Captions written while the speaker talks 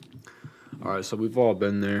All right, so we've all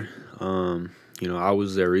been there. I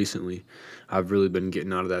was there recently. I've really been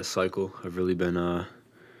getting out of that cycle. I've really been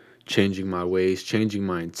changing my ways, changing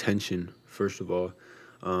my intention. First of all,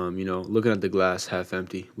 looking at the glass half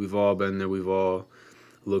empty. We've all been there. We've all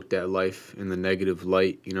looked at life in the negative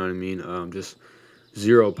light. You know what I mean? Just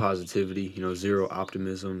zero positivity. Zero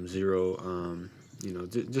optimism. Zero.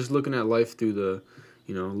 Just looking at life through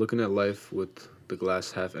looking at life with the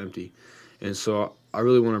glass half empty. And so I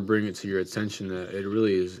really want to bring it to your attention that it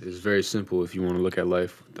really is very simple if you want to look at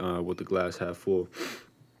life with the glass half full.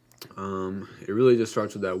 It really just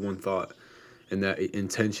starts with that one thought and that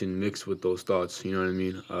intention mixed with those thoughts. You know what I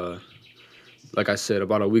mean? Like I said,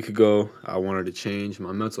 about a week ago, I wanted to change.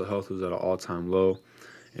 My mental health was at an all-time low.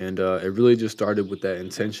 And it really just started with that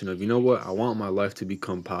intention of, you know what, I want my life to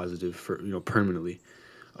become positive for, permanently.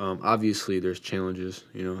 Obviously, there's challenges.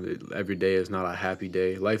 Every day is not a happy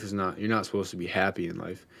day. Life is not. You're not supposed to be happy in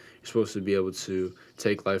life. You're supposed to be able to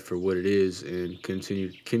take life for what it is and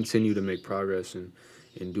continue to make progress and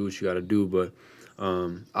do what you got to do. But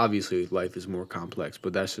obviously, life is more complex.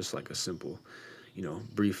 But that's just like a simple,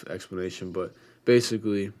 brief explanation. But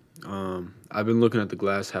basically, I've been looking at the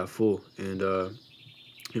glass half full, and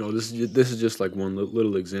this is just like one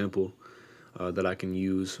little example that I can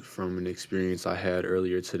use from an experience I had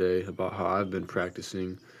earlier today about how I've been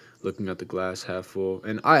practicing looking at the glass half full,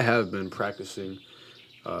 and I have been practicing,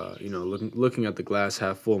 looking at the glass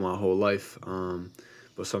half full my whole life.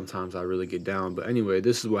 But sometimes I really get down. But anyway,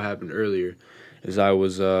 this is what happened earlier. Is I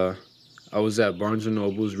was at Barnes and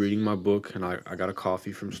Nobles reading my book, and I got a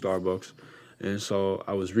coffee from Starbucks. And so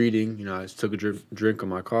I was reading, I took a drink of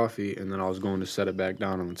my coffee, and then I was going to set it back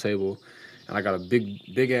down on the table, and I got a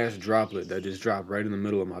big ass droplet that just dropped right in the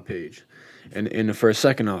middle of my page. And for a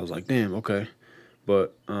second, I was like, "Damn, okay."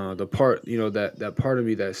 But the part, that part of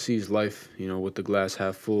me that sees life, with the glass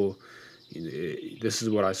half full, this is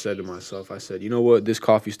what I said to myself. I said, "You know what? This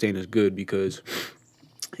coffee stain is good because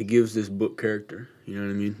it gives this book character. You know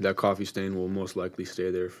what I mean? That coffee stain will most likely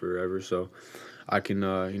stay there forever. So I can,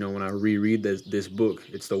 when I reread this book,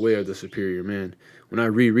 it's The Way of the Superior Man. When I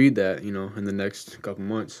reread that, in the next couple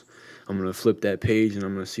months, I'm gonna flip that page and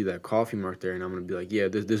I'm gonna see that coffee mark there, and I'm gonna be like, yeah,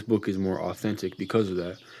 this book is more authentic because of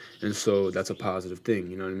that, and so that's a positive thing.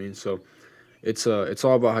 You know what I mean? So it's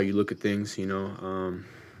all about how you look at things,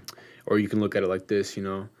 or you can look at it like this, if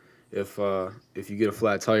you get a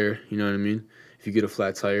flat tire, you know what I mean? If you get a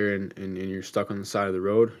flat tire and you're stuck on the side of the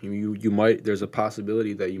road, you might there's a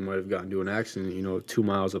possibility that you might have gotten into an accident, 2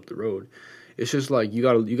 miles up the road. It's just like you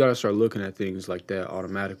gotta start looking at things like that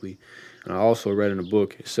automatically. And I also read in a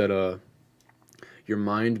book, it said your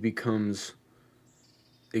mind becomes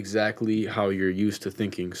exactly how you're used to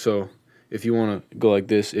thinking. So if you want to go like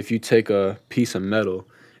this, if you take a piece of metal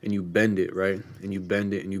and you bend it, right, and you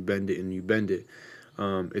bend it and you bend it and you bend it,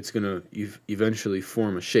 it's gonna eventually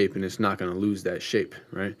form a shape, and it's not gonna lose that shape,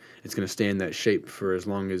 right? It's gonna stay in that shape for as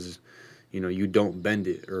long as you don't bend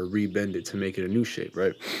it or rebend it to make it a new shape,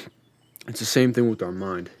 right? It's the same thing with our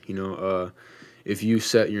mind. If you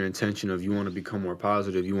set your intention of you want to become more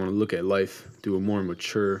positive, you want to look at life through a more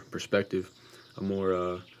mature perspective, a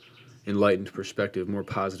more enlightened perspective, more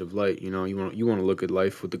positive light. You want to look at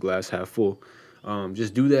life with the glass half full.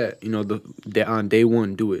 Just do that. On day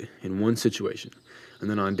one, do it in one situation, and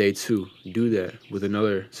then on day two, do that with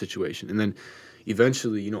another situation, and then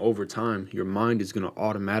eventually, over time, your mind is going to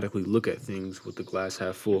automatically look at things with the glass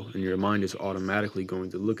half full, and your mind is automatically going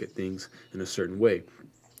to look at things in a certain way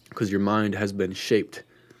because your mind has been shaped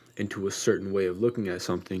into a certain way of looking at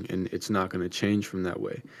something, and it's not going to change from that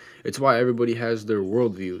way. It's why everybody has their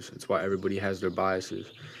worldviews. It's why everybody has their biases.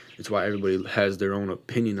 It's why everybody has their own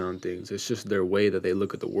opinion on things. It's just their way that they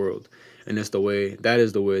look at the world, and that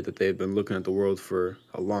is the way that they've been looking at the world for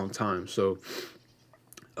a long time. So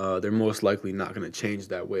they're most likely not going to change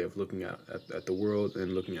that way of looking at the world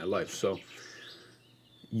and looking at life. So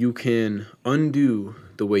you can undo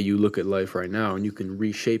the way you look at life right now, and you can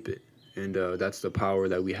reshape it. And that's the power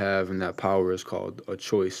that we have, and that power is called a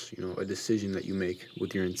choice, a decision that you make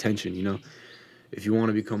with your intention. If you want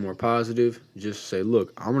to become more positive, just say,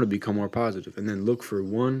 look, I'm going to become more positive, and then look for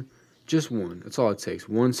just one. That's all it takes,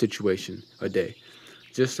 one situation a day,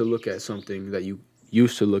 just to look at something that you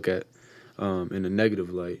used to look at in a negative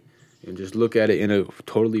light, and just look at it in a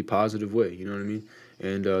totally positive way. You know what I mean?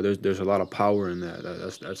 And there's a lot of power in that.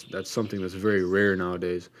 That's something that's very rare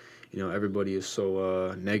nowadays. Everybody is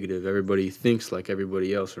so negative. Everybody thinks like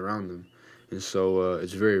everybody else around them, and so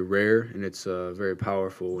it's very rare, and it's very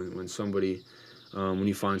powerful when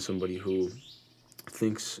you find somebody who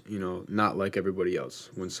thinks not like everybody else.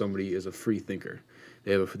 When somebody is a free thinker,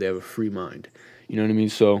 they have a free mind. You know what I mean?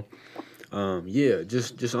 So Yeah,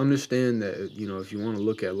 just understand that if you want to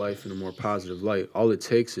look at life in a more positive light, all it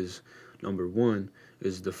takes is number one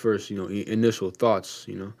is the first initial thoughts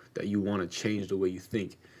that you want to change the way you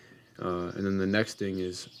think, and then the next thing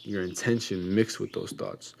is your intention mixed with those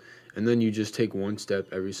thoughts, and then you just take one step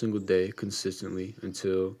every single day consistently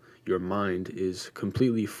until your mind is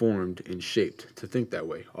completely formed and shaped to think that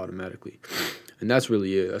way automatically, and that's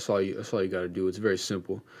really it. That's all you got to do. It's very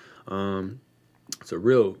simple. Um, it's a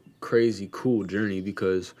real crazy cool journey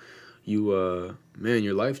because you man,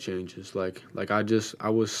 your life changes. I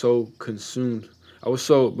was so consumed. I was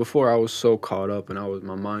so caught up, and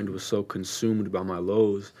my mind was so consumed by my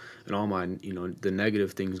lows and all my the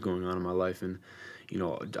negative things going on in my life. And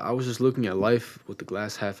I was just looking at life with the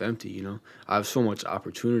glass half empty. I have so much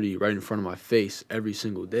opportunity right in front of my face every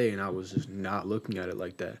single day, and I was just not looking at it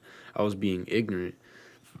like that. I was being ignorant.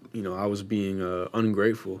 I was being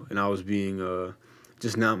ungrateful, and I was being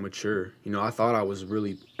just not mature. I thought I was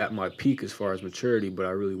really at my peak as far as maturity, but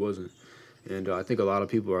I really wasn't. And I think a lot of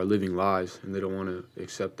people are living lies, and they don't want to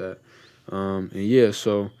accept that. And yeah,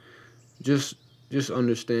 so just just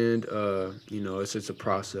understand, it's a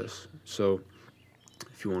process. So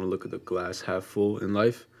if you want to look at the glass half full in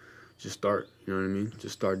life, just start. You know what I mean?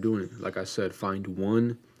 Just start doing it. Like I said, find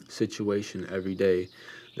one situation every day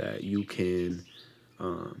that you can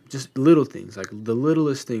just little things, like the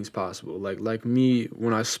littlest things possible. Like me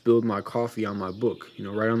when I spilled my coffee on my book,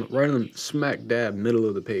 right on the smack dab middle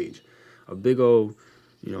of the page, a big old,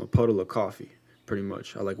 puddle of coffee, pretty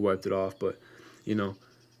much. I like wiped it off, but you know,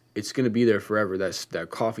 it's gonna be there forever. That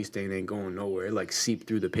coffee stain ain't going nowhere. It like seeped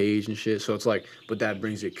through the page and shit. So it's like, but that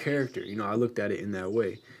brings your character. I looked at it in that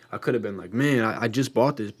way. I could have been like, man, I just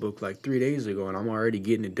bought this book like 3 days ago, and I'm already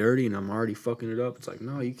getting it dirty, and I'm already fucking it up. It's like,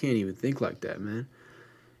 no, you can't even think like that, man.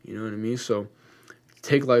 You know what I mean? So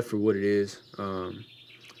take life for what it is. I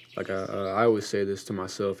always say this to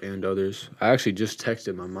myself and others. I actually just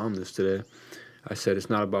texted my mom this today. I said it's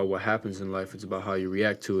not about what happens in life; it's about how you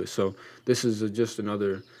react to it. So this is just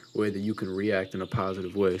another way that you can react in a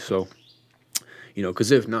positive way. So because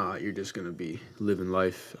if not, you're just gonna be living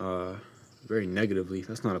life very negatively.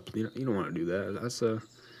 That's not you don't want to do that.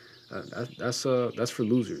 That's for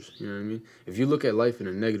losers. You know what I mean? If you look at life in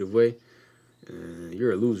a negative way,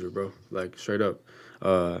 you're a loser, bro. Like straight up.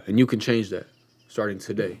 And you can change that starting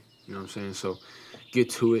today. You know what I'm saying? So get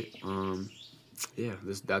to it. Yeah,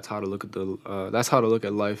 that's how to look at that's how to look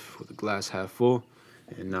at life with the glass half full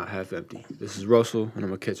and not half empty. This is Russell, and I'm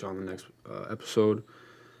gonna catch you on the next episode.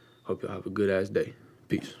 Hope y'all have a good ass day.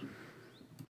 Peace.